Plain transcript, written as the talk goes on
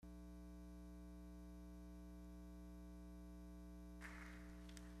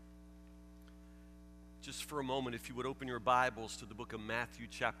just for a moment, if you would open your Bibles to the book of Matthew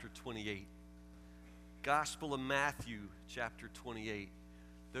chapter 28. Gospel of Matthew chapter 28.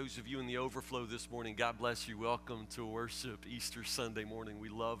 Those of you in the overflow this morning, God bless you. Welcome to worship Easter Sunday morning. We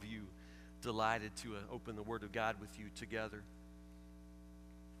love you. Delighted to open the Word of God with you together.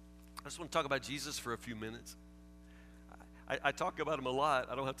 I just want to talk about Jesus for a few minutes. I talk about him a lot.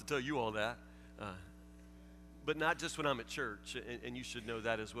 I don't have to tell you all that. But not just when I'm at church, and you should know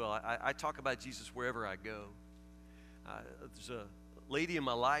that as well. I talk about Jesus wherever I go. There's a lady in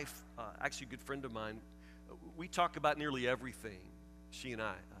my life, actually a good friend of mine. We talk about nearly everything, she and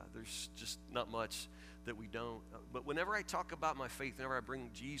I. There's just not much that we don't. But whenever I talk about my faith, whenever I bring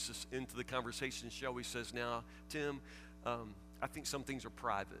Jesus into the conversation, she always says, "Now, Tim, I think some things are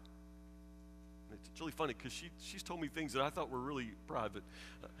private." It's really funny because she's told me things that I thought were really private.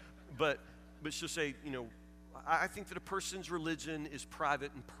 But she'll say, I think that a person's religion is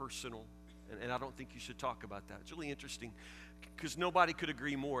private and personal, and I don't think you should talk about that. It's really interesting because nobody could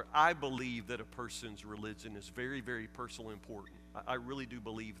agree more. I believe that a person's religion is very, very personal and important. I really do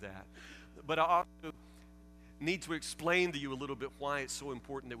believe that. But I also need to explain to you a little bit why it's so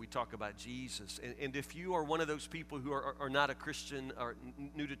important that we talk about Jesus. And if you are one of those people who are not a Christian or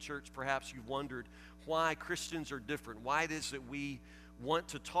new to church, perhaps you've wondered why Christians are different, why it is that we want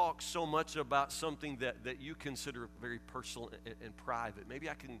to talk so much about something that you consider very personal and private. Maybe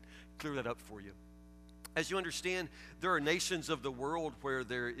I can clear that up for you. As you understand, there are nations of the world where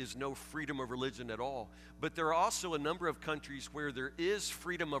there is no freedom of religion at all, but there are also a number of countries where there is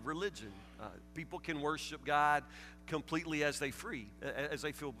freedom of religion. People can worship God completely as they feel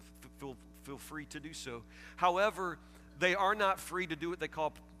free to do so. However, they are not free to do what they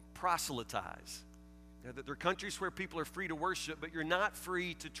call proselytize. There are countries where people are free to worship, but you're not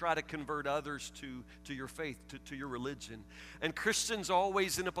free to try to convert others to your faith, to your religion. And Christians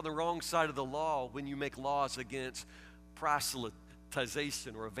always end up on the wrong side of the law when you make laws against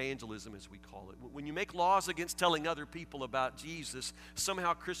proselytization or evangelism, as we call it. When you make laws against telling other people about Jesus,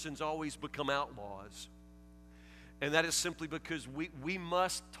 somehow Christians always become outlaws. And that is simply because we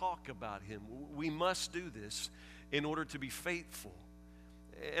must talk about him. We must do this in order to be faithful.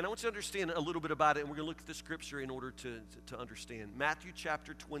 And I want you to understand a little bit about it, and we're going to look at the scripture in order to understand. Matthew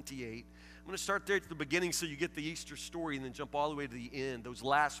chapter 28. I'm going to start there at the beginning so you get the Easter story and then jump all the way to the end. Those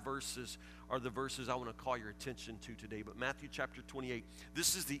last verses are the verses I want to call your attention to today. But Matthew chapter 28,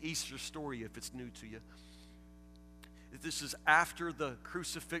 this is the Easter story if it's new to you. This is after the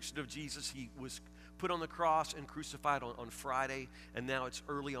crucifixion of Jesus. He was put on the cross and crucified on Friday, and now it's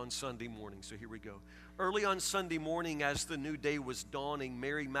early on Sunday morning. So here we go. Early on Sunday morning, as the new day was dawning,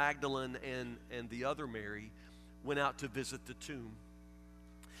 Mary Magdalene and the other Mary went out to visit the tomb.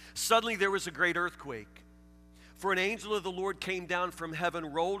 Suddenly there was a great earthquake, for an angel of the Lord came down from heaven,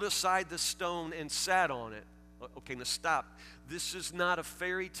 rolled aside the stone, and sat on it. Okay, now stop. This is not a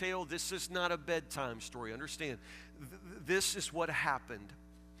fairy tale. This is not a bedtime story. Understand, this is what happened.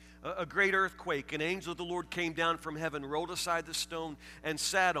 A great earthquake. An angel of the Lord came down from heaven, rolled aside the stone, and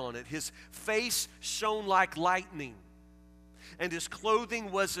sat on it. His face shone like lightning, and his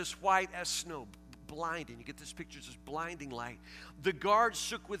clothing was as white as snow. Blinding. You get this picture, it's just blinding light. The guards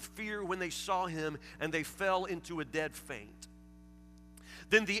shook with fear when they saw him, and they fell into a dead faint.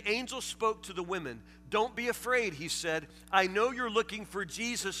 Then the angel spoke to the women. "Don't be afraid," he said. "I know you're looking for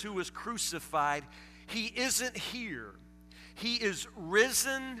Jesus who was crucified. He isn't here. He is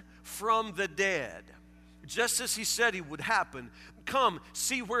risen from the dead, just as he said he would happen. Come,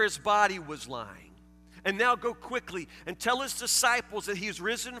 see where his body was lying. And now go quickly and tell his disciples that he is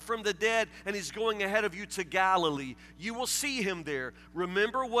risen from the dead and he's going ahead of you to Galilee. You will see him there.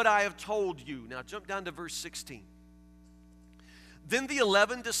 Remember what I have told you." Now jump down to verse 16. Then the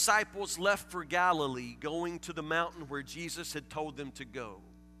 11 disciples left for Galilee, going to the mountain where Jesus had told them to go.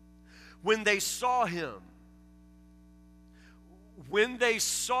 When they saw him,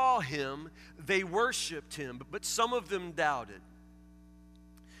 they worshiped him, but some of them doubted.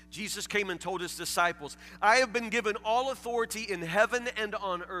 Jesus came and told his disciples, "I have been given all authority in heaven and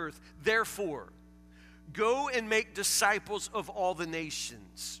on earth. Therefore, go and make disciples of all the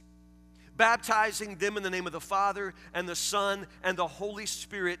nations, baptizing them in the name of the Father and the Son and the Holy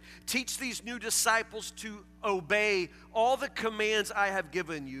Spirit. Teach these new disciples to obey all the commands I have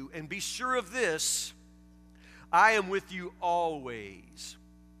given you, and be sure of this, I am with you always,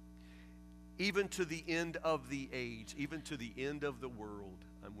 even to the end of the age," even to the end of the world.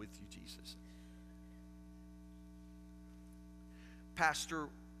 I'm with you, Jesus. Pastor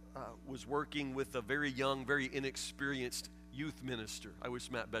was working with a very young, very inexperienced youth minister. I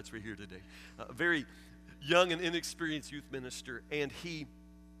wish Matt Betts were here today. A very young and inexperienced youth minister, and he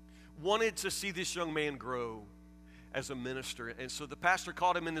wanted to see this young man grow as a minister. And so the pastor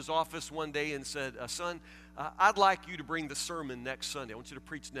called him in his office one day and said, son, I'd like you to bring the sermon next Sunday. I want you to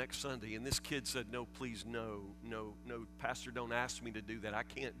preach next Sunday. And this kid said, no, please, no, Pastor, don't ask me to do that. I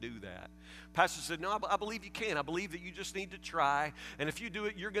can't do that. Pastor said, no, I believe you can. I believe that you just need to try. And if you do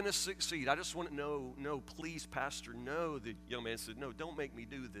it, you're going to succeed. I just want to know, no, please, Pastor, no. The young man said, no, don't make me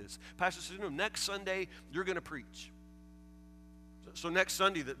do this. Pastor said, no, next Sunday, you're going to preach. So next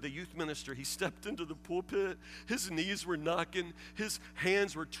Sunday, the youth minister, he stepped into the pulpit. His knees were knocking. His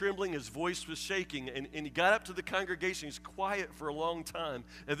hands were trembling. His voice was shaking. And he got up to the congregation. He was quiet for a long time.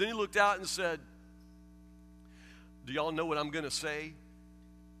 And then he looked out and said, do y'all know what I'm going to say?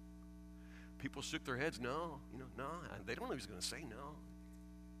 People shook their heads. No, no. They don't know what he's going to say. No.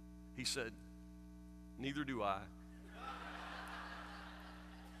 He said, neither do I.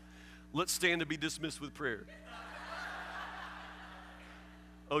 Let's stand to be dismissed with prayer.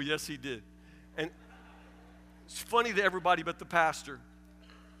 Oh, yes, he did. And it's funny to everybody but the pastor,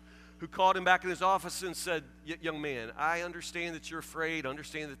 who called him back in his office and said, young man, I understand that you're afraid,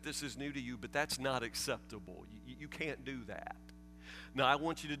 understand that this is new to you, but that's not acceptable. You can't do that. No, I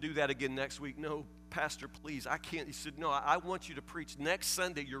want you to do that again next week. No, Pastor, please, I can't. He said, no, I want you to preach. Next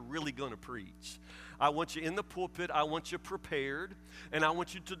Sunday, you're really going to preach. I want you in the pulpit. I want you prepared. And I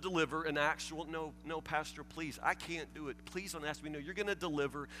want you to deliver an actual, no, Pastor, please, I can't do it. Please don't ask me. No, you're going to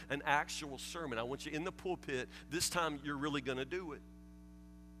deliver an actual sermon. I want you in the pulpit. This time, you're really going to do it.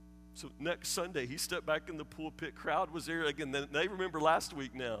 So next Sunday, he stepped back in the pulpit. Crowd was there again. They remember last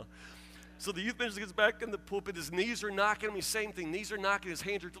week now. So the youth minister gets back in the pulpit. His knees are knocking. I mean, same thing. Knees are knocking. His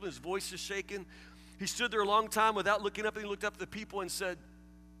hands are tilting. His voice is shaking. He stood there a long time without looking up, and he looked up at the people and said,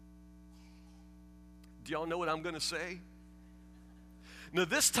 do y'all know what I'm going to say? Now,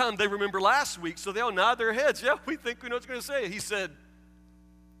 this time they remember last week, so they all nod their heads. Yeah, we think we know what you're going to say. He said,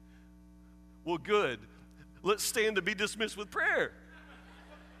 well, good. Let's stand to be dismissed with prayer.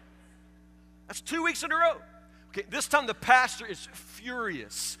 That's 2 weeks in a row. Okay, this time the pastor is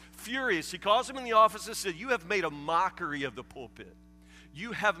furious. He calls him in the office and said, you have made a mockery of the pulpit.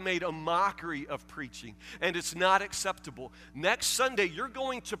 You have made a mockery of preaching, and it's not acceptable. Next Sunday, you're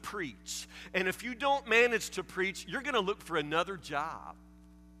going to preach, and if you don't manage to preach, you're going to look for another job,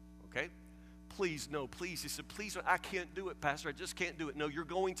 okay? Please, no, please. He said, please, I can't do it, Pastor. I just can't do it. No, you're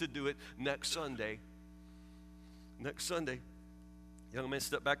going to do it next Sunday. Next Sunday, young man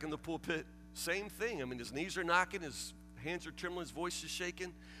stepped back in the pulpit. Same thing. I mean, his knees are knocking, his hands are trembling, his voice is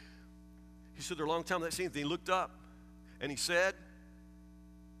shaking. He stood there a long time, that same thing. He looked up, and he said,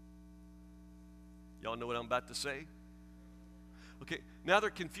 y'all know what I'm about to say? Okay, now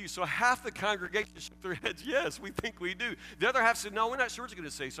they're confused. So half the congregation shook their heads, yes, we think we do. The other half said, no, we're not sure what you're going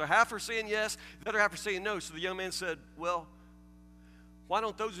to say. So half are saying yes, the other half are saying no. So the young man said, well, why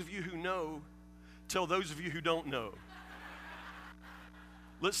don't those of you who know tell those of you who don't know?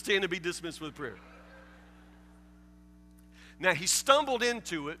 Let's stand and be dismissed with prayer. Now, he stumbled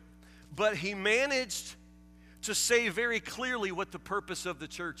into it, but he managed to say very clearly what the purpose of the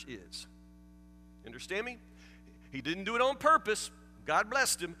church is. Understand me? He didn't do it on purpose. God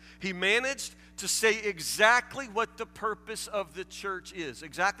blessed him. He managed to say exactly what the purpose of the church is,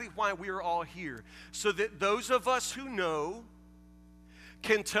 exactly why we are all here, so that those of us who know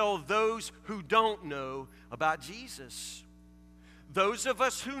can tell those who don't know about Jesus. Those of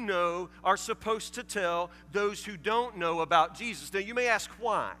us who know are supposed to tell those who don't know about Jesus. Now, you may ask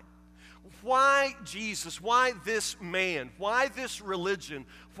why. Why Jesus? Why this man? Why this religion?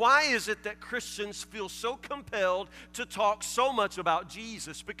 Why is it that Christians feel so compelled to talk so much about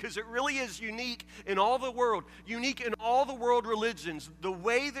Jesus? Because it really is unique in all the world, unique in all the world religions. The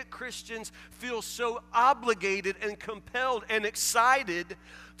way that Christians feel so obligated and compelled and excited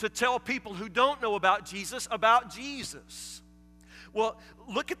to tell people who don't know about Jesus. Well,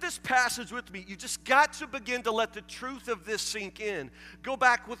 look at this passage with me. You just got to begin to let the truth of this sink in. Go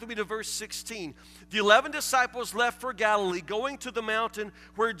back with me to verse 16. The 11 disciples left for Galilee, going to the mountain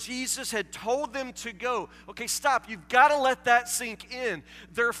where Jesus had told them to go. Okay, stop. You've got to let that sink in.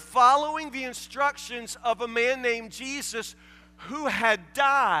 They're following the instructions of a man named Jesus who had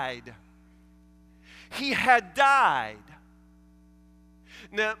died. He had died.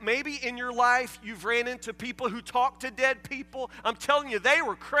 Now, maybe in your life you've ran into people who talk to dead people. I'm telling you, they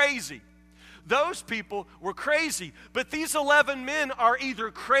were crazy. Those people were crazy. But these 11 men are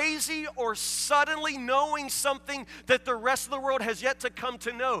either crazy or suddenly knowing something that the rest of the world has yet to come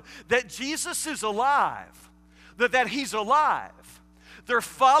to know, that Jesus is alive, that he's alive. They're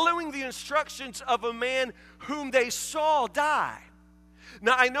following the instructions of a man whom they saw die.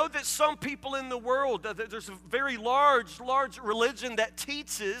 Now, I know that some people in the world, there's a very large religion that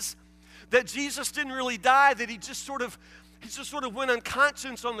teaches that Jesus didn't really die, that he just sort of went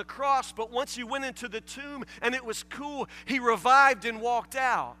unconscious on the cross, but once he went into the tomb and it was cool, he revived and walked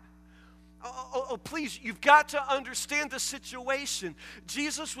out. Please, you've got to understand the situation.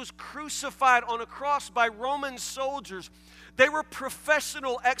 Jesus was crucified on a cross by Roman soldiers. They were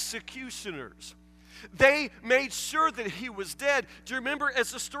professional executioners. They made sure that he was dead. Do you remember,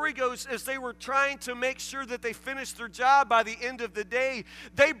 as the story goes, as they were trying to make sure that they finished their job by the end of the day,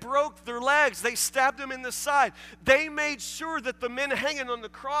 they broke their legs. They stabbed them in the side. They made sure that the men hanging on the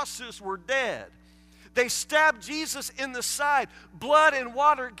crosses were dead. They stabbed Jesus in the side. Blood and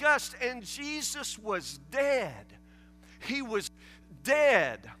water gushed, and Jesus was dead. He was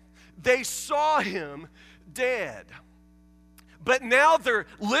dead. They saw him dead. But now they're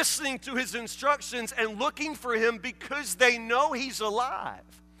listening to his instructions and looking for him because they know he's alive.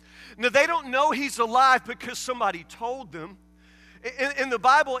 Now, they don't know he's alive because somebody told them. In the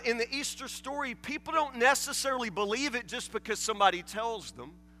Bible, in the Easter story, people don't necessarily believe it just because somebody tells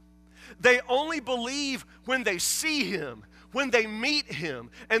them. They only believe when they see him, when they meet him.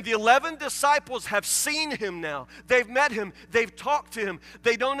 And the 11 disciples have seen him now. They've met him. They've talked to him.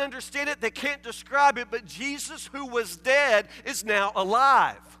 They don't understand it. They can't describe it. But Jesus, who was dead, is now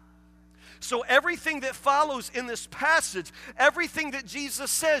alive. So everything that follows in this passage, everything that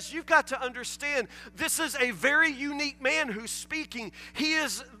Jesus says, you've got to understand this is a very unique man who's speaking. He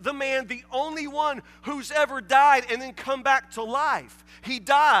is the man, the only one who's ever died and then come back to life. He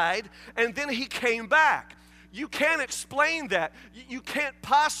died and then he came back. You can't explain that. You can't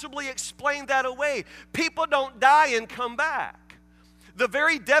possibly explain that away. People don't die and come back. The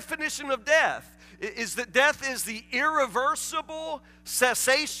very definition of death is that death is the irreversible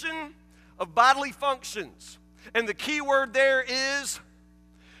cessation of bodily functions. And the key word there is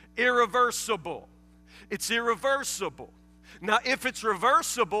irreversible. It's irreversible. Now, if it's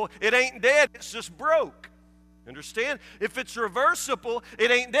reversible, it ain't dead, it's just broke. Understand? If it's reversible,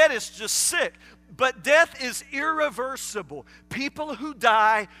 it ain't dead, it's just sick. But death is irreversible. People who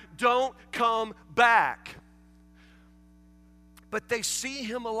die don't come back. But they see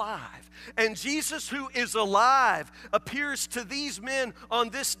him alive. And Jesus, who is alive, appears to these men on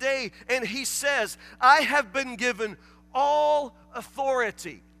this day, and he says, I have been given all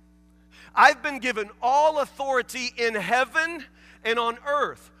authority. I've been given all authority in heaven and on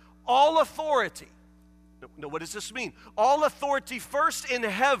earth. All authority. Now, what does this mean? All authority first in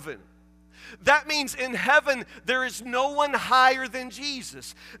heaven. That means in heaven there is no one higher than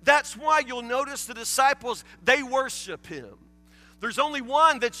Jesus. That's why you'll notice the disciples, they worship him. There's only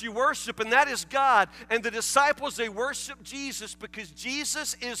one that you worship, and that is God. And the disciples, they worship Jesus because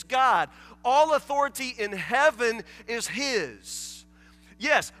Jesus is God. All authority in heaven is his.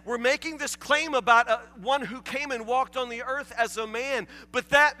 Yes, we're making this claim about one who came and walked on the earth as a man, but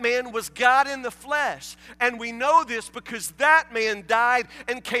that man was God in the flesh. And we know this because that man died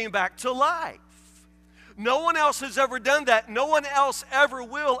and came back to life. No one else has ever done that. No one else ever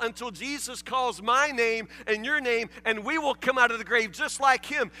will until Jesus calls my name and your name, and we will come out of the grave just like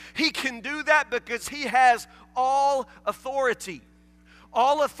him. He can do that because he has all authority.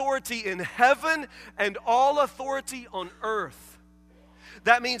 All authority in heaven and all authority on earth.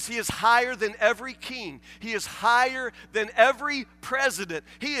 That means he is higher than every king. He is higher than every president.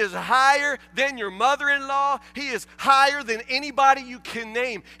 He is higher than your mother-in-law. He is higher than anybody you can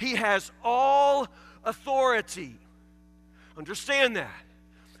name. He has all authority. Understand that.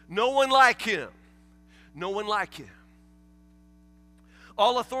 No one like him. No one like him.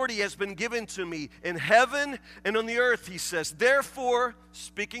 All authority has been given to me in heaven and on the earth, he says. Therefore,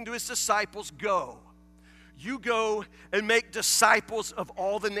 speaking to his disciples, go. You go and make disciples of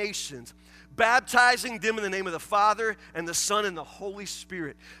all the nations, baptizing them in the name of the Father and the Son and the Holy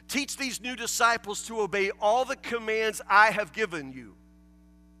Spirit. Teach these new disciples to obey all the commands I have given you.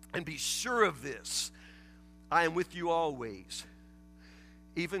 And be sure of this, I am with you always,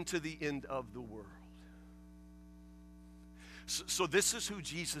 even to the end of the world. So this is who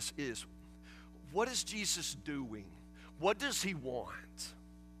Jesus is. What is Jesus doing? What does he want?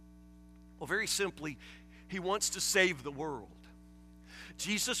 Well, very simply, he wants to save the world.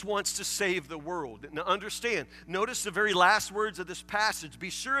 Jesus wants to save the world. Now understand, notice the very last words of this passage. Be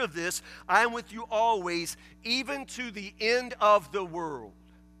sure of this, I am with you always, even to the end of the world.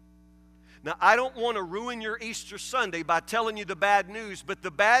 Now, I don't want to ruin your Easter Sunday by telling you the bad news, but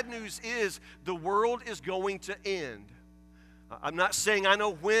the bad news is the world is going to end. I'm not saying I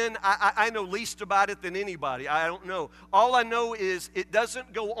know when. I know least about it than anybody. I don't know. All I know is it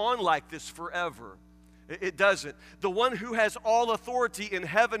doesn't go on like this forever. It doesn't. The one who has all authority in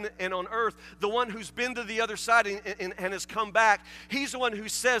heaven and on earth, the one who's been to the other side and has come back, he's the one who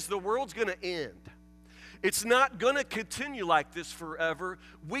says the world's going to end. It's not going to continue like this forever.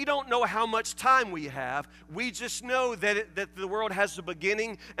 We don't know how much time we have. We just know that the world has a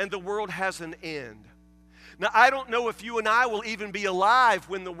beginning and the world has an end. Now, I don't know if you and I will even be alive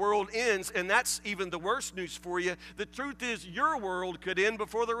when the world ends, and that's even the worst news for you. The truth is, your world could end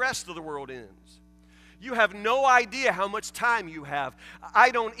before the rest of the world ends. You have no idea how much time you have. I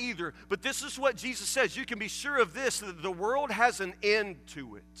don't either. But this is what Jesus says. You can be sure of this, that the world has an end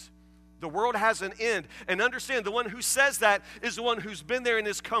to it. The world has an end. And understand, the one who says that is the one who's been there and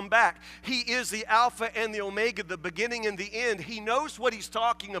has come back. He is the Alpha and the Omega, the beginning and the end. He knows what he's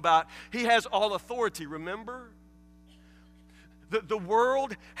talking about. He has all authority, remember? The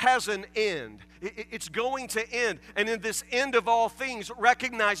world has an end. It's going to end. And in this end of all things,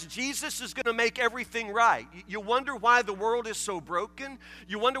 recognize Jesus is going to make everything right. You wonder why the world is so broken?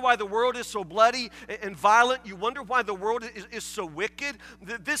 You wonder why the world is so bloody and violent? You wonder why the world is so wicked?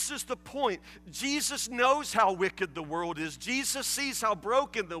 This is the point. Jesus knows how wicked the world is. Jesus sees how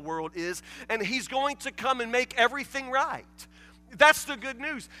broken the world is, and he's going to come and make everything right. That's the good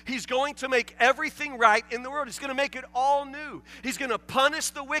news. He's going to make everything right in the world. He's going to make it all new. He's going to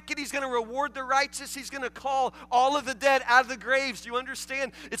punish the wicked. He's going to reward the righteous. He's going to call all of the dead out of the graves. Do you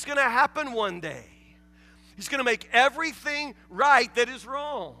understand? It's going to happen one day. He's going to make everything right that is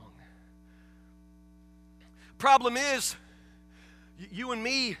wrong. Problem is, you and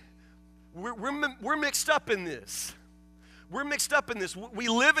me, we're mixed up in this. We're mixed up in this. We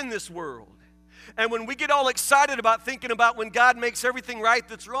live in this world. And when we get all excited about thinking about when God makes everything right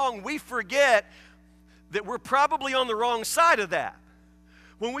that's wrong, we forget that we're probably on the wrong side of that.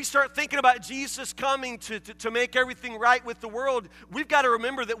 When we start thinking about Jesus coming to make everything right with the world, we've got to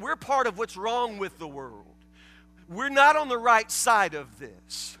remember that we're part of what's wrong with the world. We're not on the right side of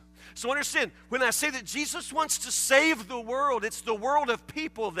this. So understand, when I say that Jesus wants to save the world, it's the world of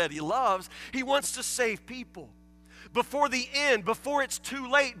people that he loves. He wants to save people. Before the end, before it's too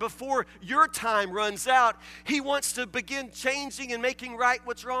late, before your time runs out, he wants to begin changing and making right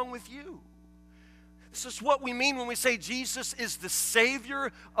what's wrong with you. This is what we mean when we say Jesus is the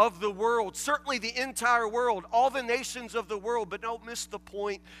Savior of the world, certainly the entire world, all the nations of the world, but don't miss the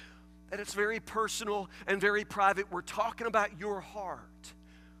point that it's very personal and very private. We're talking about your heart.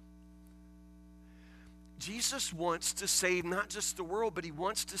 Jesus wants to save not just the world, but he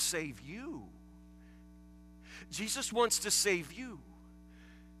wants to save you. Jesus wants to save you.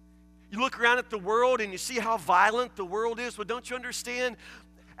 You look around at the world and you see how violent the world is. Well, don't you understand?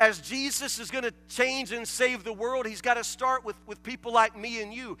 As Jesus is going to change and save the world, he's got to start with people like me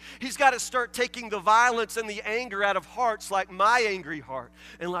and you. He's got to start taking the violence and the anger out of hearts like my angry heart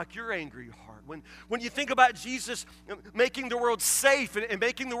and like your angry heart. When you think about Jesus making the world safe and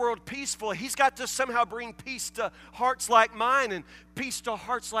making the world peaceful, he's got to somehow bring peace to hearts like mine and peace to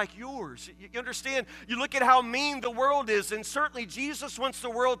hearts like yours. You understand? You look at how mean the world is, and certainly Jesus wants the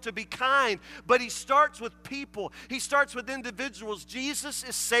world to be kind, but he starts with people. He starts with individuals. Jesus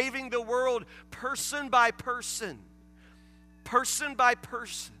is saving the world person by person. Person by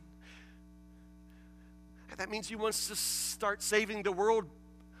person. And that means he wants to start saving the world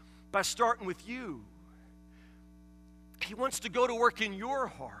by starting with you. He wants to go to work in your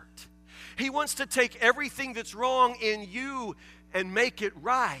heart. He wants to take everything that's wrong in you and make it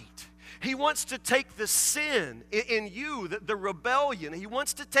right. He wants to take the sin in you, the rebellion. He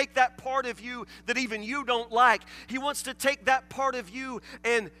wants to take that part of you that even you don't like. He wants to take that part of you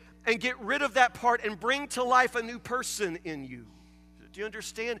and get rid of that part and bring to life a new person in you. Do you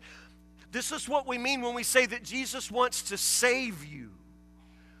understand? This is what we mean when we say that Jesus wants to save you.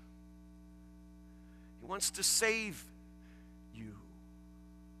 He wants to save you.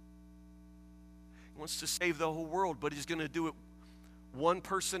 He wants to save the whole world, but he's going to do it one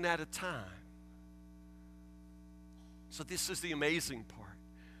person at a time. So this is the amazing part.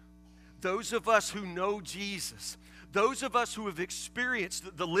 Those of us who know Jesus, those of us who have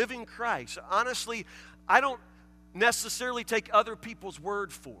experienced the living Christ, honestly, I don't necessarily take other people's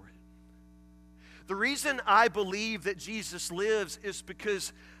word for it. The reason I believe that Jesus lives is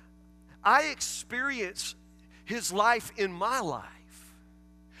because I experience his life in my life.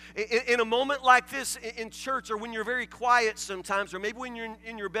 In a moment like this in church, or when you're very quiet sometimes, or maybe when you're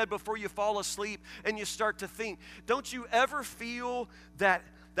in your bed before you fall asleep and you start to think, don't you ever feel that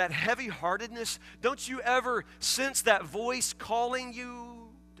heavy-heartedness? Don't you ever sense that voice calling you?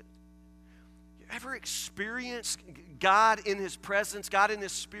 You ever experience God in his presence, God in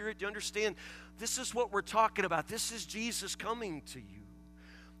his spirit? Do you understand? This is what we're talking about. This is Jesus coming to you.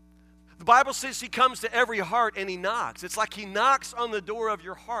 The Bible says he comes to every heart and he knocks. It's like he knocks on the door of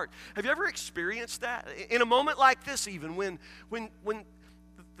your heart. Have you ever experienced that? In a moment like this even, when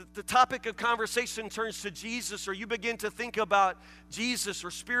the topic of conversation turns to Jesus, or you begin to think about Jesus or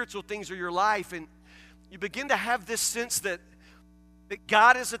spiritual things or your life, and you begin to have this sense that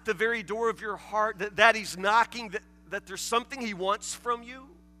God is at the very door of your heart, that he's knocking, that there's something he wants from you.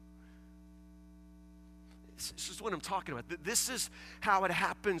 This is what I'm talking about. This is how it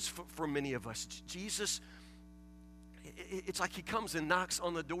happens for many of us. Jesus, it's like he comes and knocks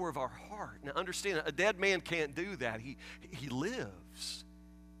on the door of our heart. Now understand, a dead man can't do that. He lives.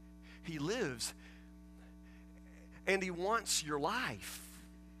 He lives. And he wants your life.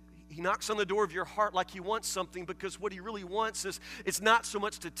 He knocks on the door of your heart like he wants something, because what he really wants is, it's not so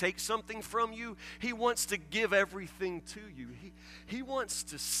much to take something from you. He wants to give everything to you. He wants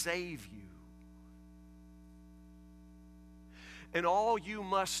to save you. And all you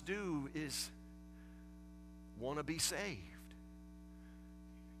must do is want to be saved.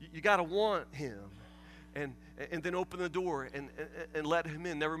 You got to want him, and then open the door and let him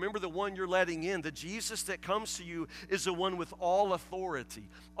in. Now remember, the one you're letting in, the Jesus that comes to you, is the one with all authority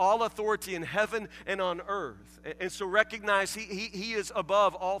in heaven and on earth. And so recognize he is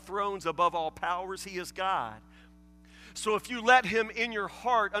above all thrones, above all powers. He is God. So if you let him in your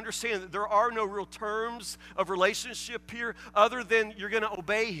heart, understand that there are no real terms of relationship here other than you're going to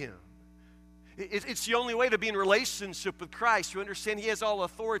obey him. It's the only way to be in relationship with Christ. You understand he has all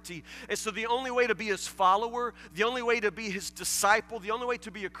authority. And so the only way to be his follower, the only way to be his disciple, the only way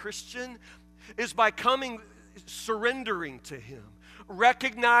to be a Christian is by surrendering to him.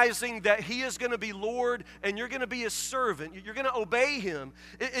 Recognizing that he is going to be Lord and you're going to be his servant. You're going to obey him.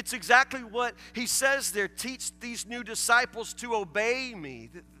 It's exactly what he says there. Teach these new disciples to obey me.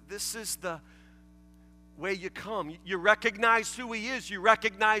 This is the way you come. You recognize who he is. You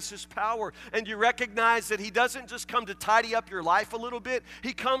recognize his power. And you recognize that he doesn't just come to tidy up your life a little bit.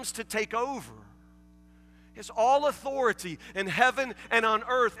 He comes to take over. He has all authority in heaven and on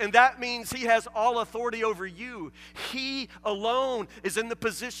earth, and that means he has all authority over you. He alone is in the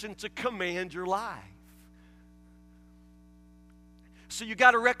position to command your life. So you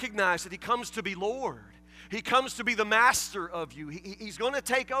got to recognize that he comes to be Lord. He comes to be the master of you. He's going to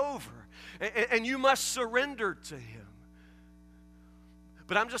take over, and you must surrender to him.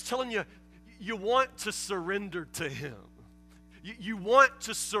 But I'm just telling you, you want to surrender to him. You want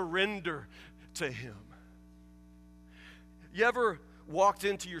to surrender to him. You ever walked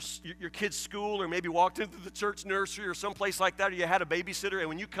into your kid's school, or maybe walked into the church nursery or someplace like that, or you had a babysitter, and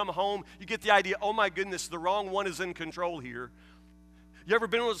when you come home, you get the idea, oh my goodness, the wrong one is in control here. You ever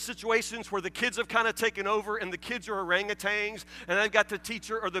been in those situations where the kids have kind of taken over and the kids are orangutans and they've got the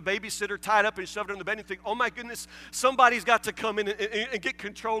teacher or the babysitter tied up and shoved in the bed and you think, oh my goodness, somebody's got to come in and get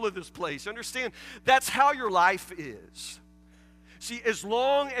control of this place. Understand? That's how your life is. See, as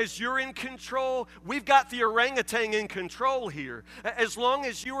long as you're in control, we've got the orangutan in control here. As long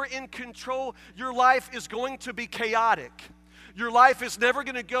as you are in control, your life is going to be chaotic. Your life is never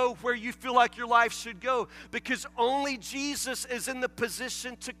going to go where you feel like your life should go, because only Jesus is in the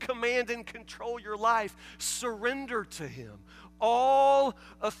position to command and control your life. Surrender to him. All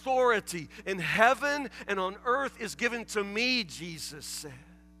authority in heaven and on earth is given to me, Jesus said.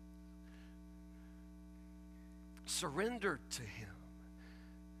 Surrender to him.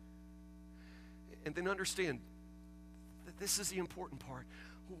 And then understand that this is the important part.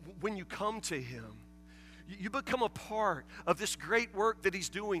 When you come to him, you become a part of this great work that he's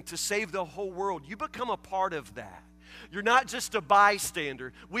doing to save the whole world. You become a part of that. You're not just a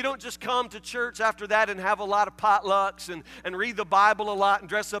bystander. We don't just come to church after that and have a lot of potlucks and read the Bible a lot and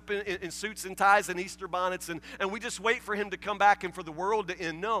dress up in suits and ties and Easter bonnets and we just wait for him to come back and for the world to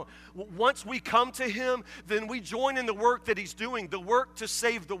end. No. Once we come to him, then we join in the work that he's doing, the work to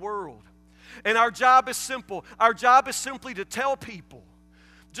save the world. And our job is simple. Our job is simply to tell people.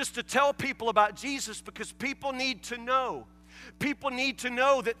 Just to tell people about Jesus, because people need to know. People need to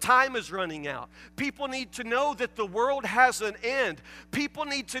know that time is running out. People need to know that the world has an end. People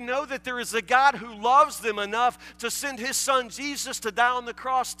need to know that there is a God who loves them enough to send his son Jesus to die on the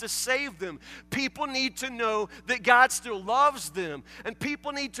cross to save them. People need to know that God still loves them. And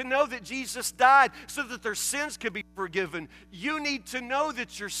people need to know that Jesus died so that their sins could be forgiven. You need to know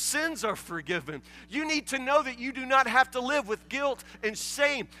that your sins are forgiven. You need to know that you do not have to live with guilt and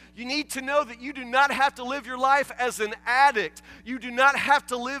shame. You need to know that you do not have to live your life as an addict. You do not have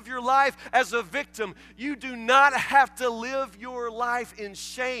to live your life as a victim. You do not have to live your life in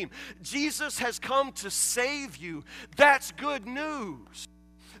shame. Jesus has come to save you. That's good news.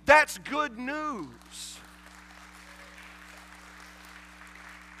 That's good news.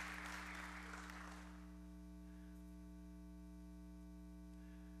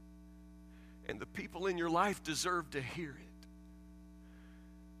 And the people in your life deserve to hear it.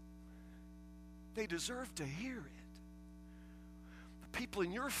 They deserve to hear it. The people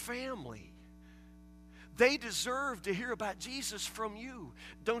in your family, they deserve to hear about Jesus from you.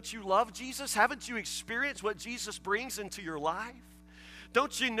 Don't you love Jesus? Haven't you experienced what Jesus brings into your life?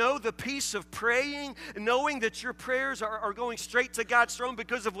 Don't you know the peace of praying, knowing that your prayers are going straight to God's throne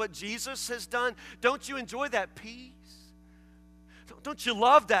because of what Jesus has done? Don't you enjoy that peace? Don't you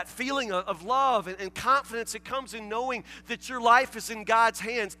love that feeling of love and confidence that comes in knowing that your life is in God's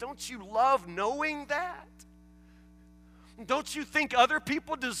hands? Don't you love knowing that? Don't you think other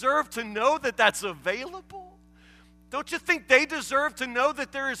people deserve to know that that's available? Don't you think they deserve to know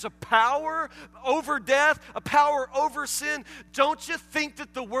that there is a power over death, a power over sin? Don't you think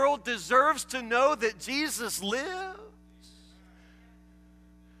that the world deserves to know that Jesus lives?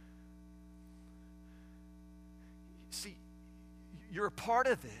 See, you're a part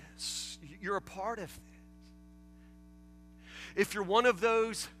of this. You're a part of this. If you're one of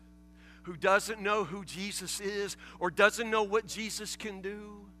those who doesn't know who Jesus is or doesn't know what Jesus can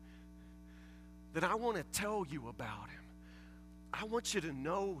do, then I want to tell you about him. I want you to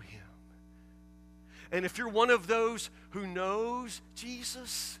know him. And if you're one of those who knows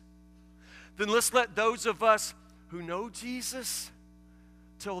Jesus, then let's let those of us who know Jesus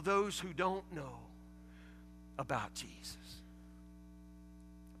tell those who don't know about Jesus.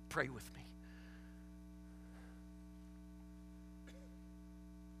 Pray with me.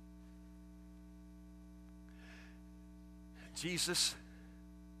 Jesus,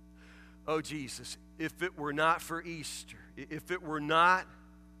 oh Jesus, if it were not for Easter, if it were not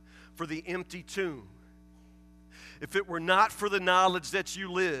for the empty tomb, if it were not for the knowledge that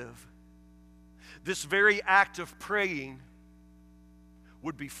you live, this very act of praying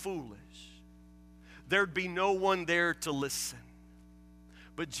would be foolish. There'd be no one there to listen.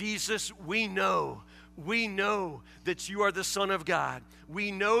 But Jesus, we know that you are the Son of God. We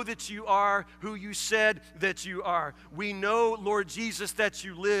know that you are who you said that you are. We know, Lord Jesus, that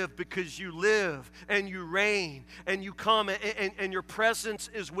you live because you live and you reign and you come and your presence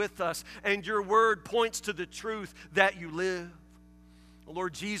is with us and your word points to the truth that you live.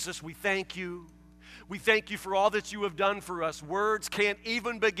 Lord Jesus, we thank you. We thank you for all that you have done for us. Words can't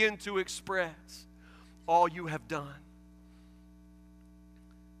even begin to express all you have done.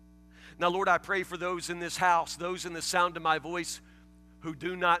 Now, Lord, I pray for those in this house, those in the sound of my voice who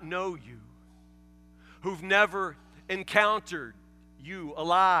do not know you, who've never encountered you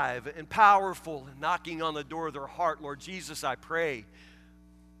alive and powerful and knocking on the door of their heart. Lord Jesus, I pray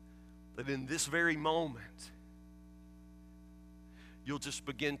that in this very moment, you'll just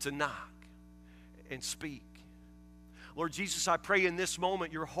begin to knock and speak. Lord Jesus, I pray in this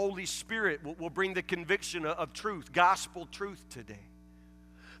moment your Holy Spirit will bring the conviction of truth, gospel truth today.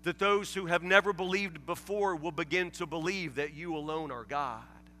 That those who have never believed before will begin to believe that you alone are God.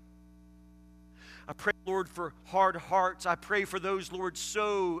 I pray, Lord, for hard hearts. I pray for those, Lord,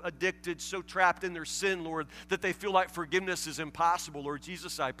 so addicted, so trapped in their sin, Lord, that they feel like forgiveness is impossible. Lord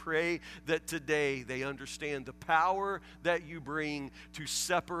Jesus, I pray that today they understand the power that you bring to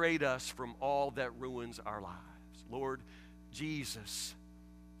separate us from all that ruins our lives. Lord Jesus,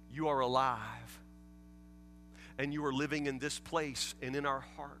 you are alive. And you are living in this place and in our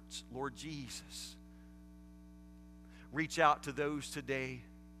hearts, Lord Jesus. Reach out to those today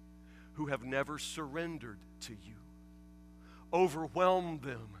who have never surrendered to you. Overwhelm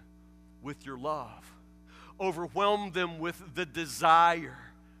them with your love. Overwhelm them with the desire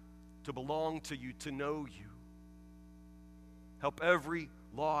to belong to you, to know you. Help every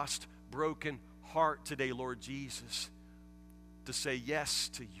lost, broken heart today, Lord Jesus, to say yes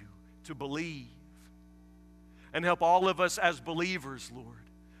to you, to believe. And help all of us as believers, Lord,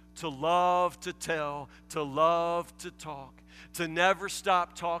 to love to tell, to love to talk, to never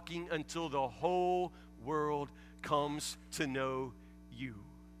stop talking until the whole world comes to know you.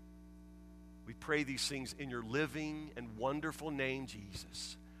 We pray these things in your living and wonderful name,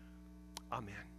 Jesus. Amen.